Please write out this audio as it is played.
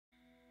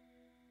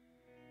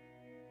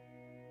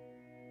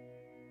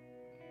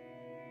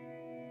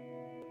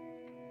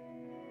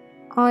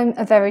I'm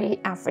a very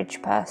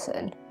average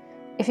person.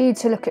 If you were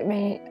to look at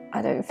me,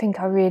 I don't think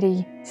I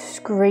really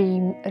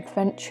scream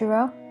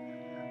adventurer.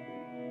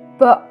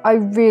 But I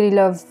really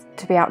love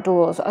to be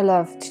outdoors. I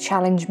love to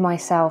challenge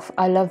myself.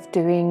 I love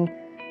doing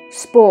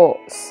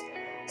sports.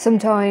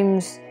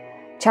 Sometimes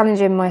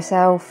challenging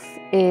myself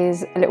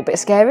is a little bit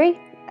scary,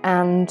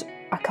 and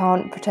I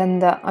can't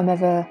pretend that I'm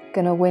ever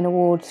going to win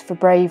awards for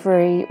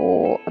bravery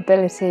or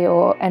ability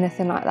or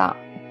anything like that.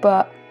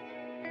 But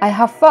I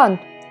have fun,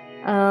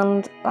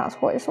 and that's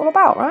what it's all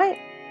about, right?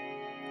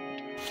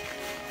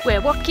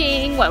 We're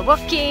walking, we're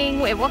walking,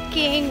 we're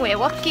walking, we're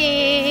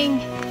walking.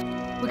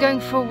 We're going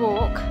for a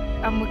walk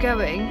and we're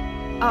going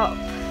up.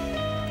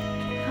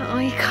 Oh,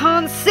 you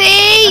can't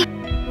see!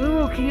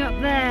 We're walking up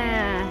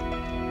there.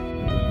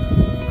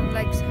 My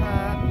legs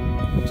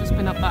hurt. We've just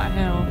been up that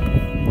hill.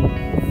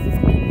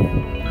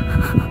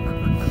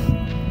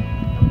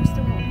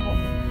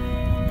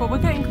 But we're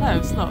getting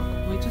close, look.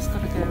 We just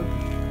gotta go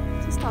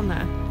just on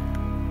there.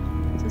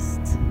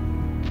 Just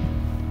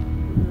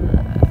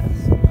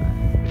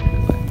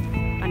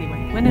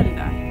anyway, we're nearly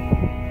there.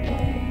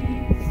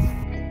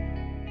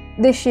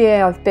 This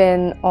year I've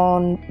been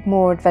on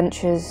more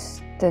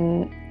adventures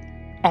than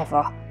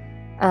ever,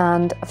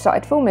 and I've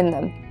started filming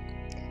them.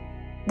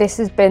 This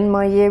has been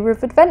my year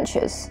of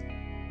adventures.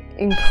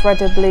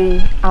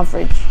 Incredibly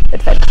average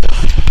adventures.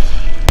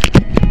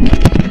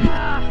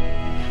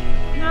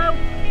 No!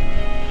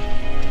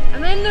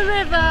 I'm in the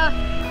river!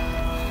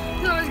 I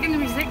thought I was going to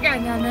be sick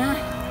going down there.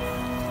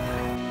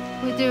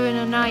 We're doing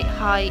a night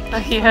hike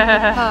from the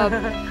pub,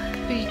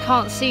 but you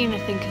can't see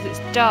anything because it's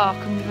dark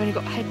and we've only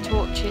got head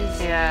torches.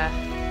 Yeah,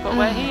 but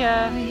we're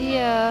here. We're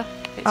here.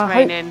 It's I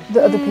raining. hope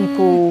that other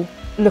people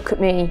look at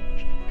me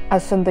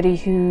as somebody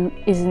who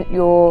isn't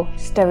your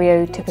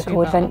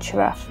stereotypical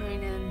adventurer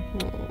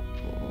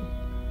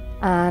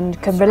and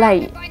can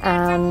relate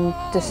and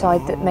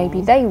decide that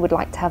maybe they would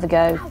like to have a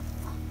go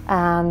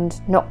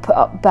and not put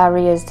up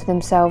barriers to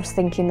themselves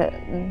thinking that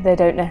they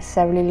don't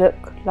necessarily look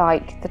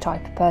like the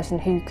type of person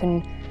who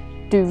can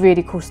do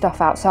really cool stuff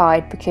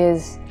outside,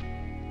 because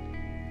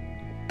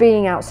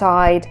being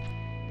outside,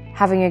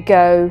 having a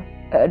go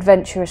at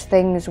adventurous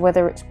things,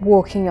 whether it's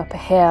walking up a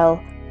hill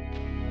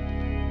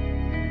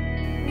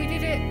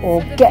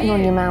or getting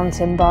on your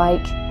mountain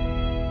bike,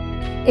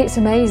 it's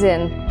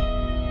amazing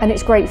and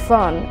it's great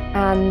fun,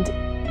 and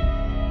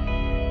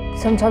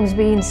sometimes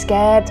being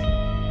scared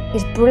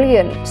is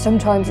brilliant.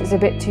 Sometimes it's a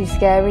bit too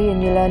scary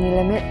and you learn your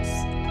limits.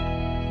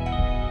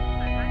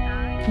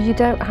 You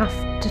don't have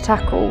to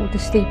tackle the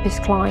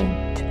steepest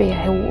climb to be a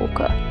hill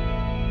walker.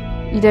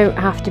 You don't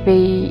have to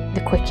be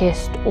the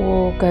quickest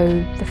or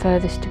go the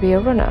furthest to be a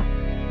runner.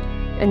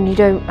 And you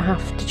don't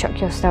have to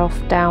chuck yourself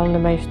down the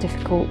most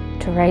difficult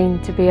terrain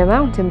to be a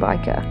mountain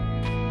biker.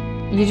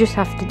 You just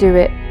have to do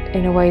it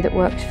in a way that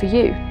works for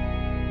you.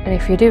 And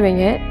if you're doing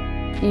it,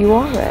 you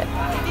are it.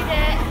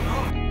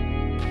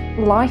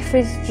 Life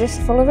is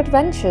just full of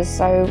adventures,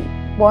 so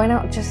why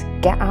not just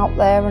get out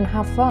there and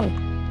have fun?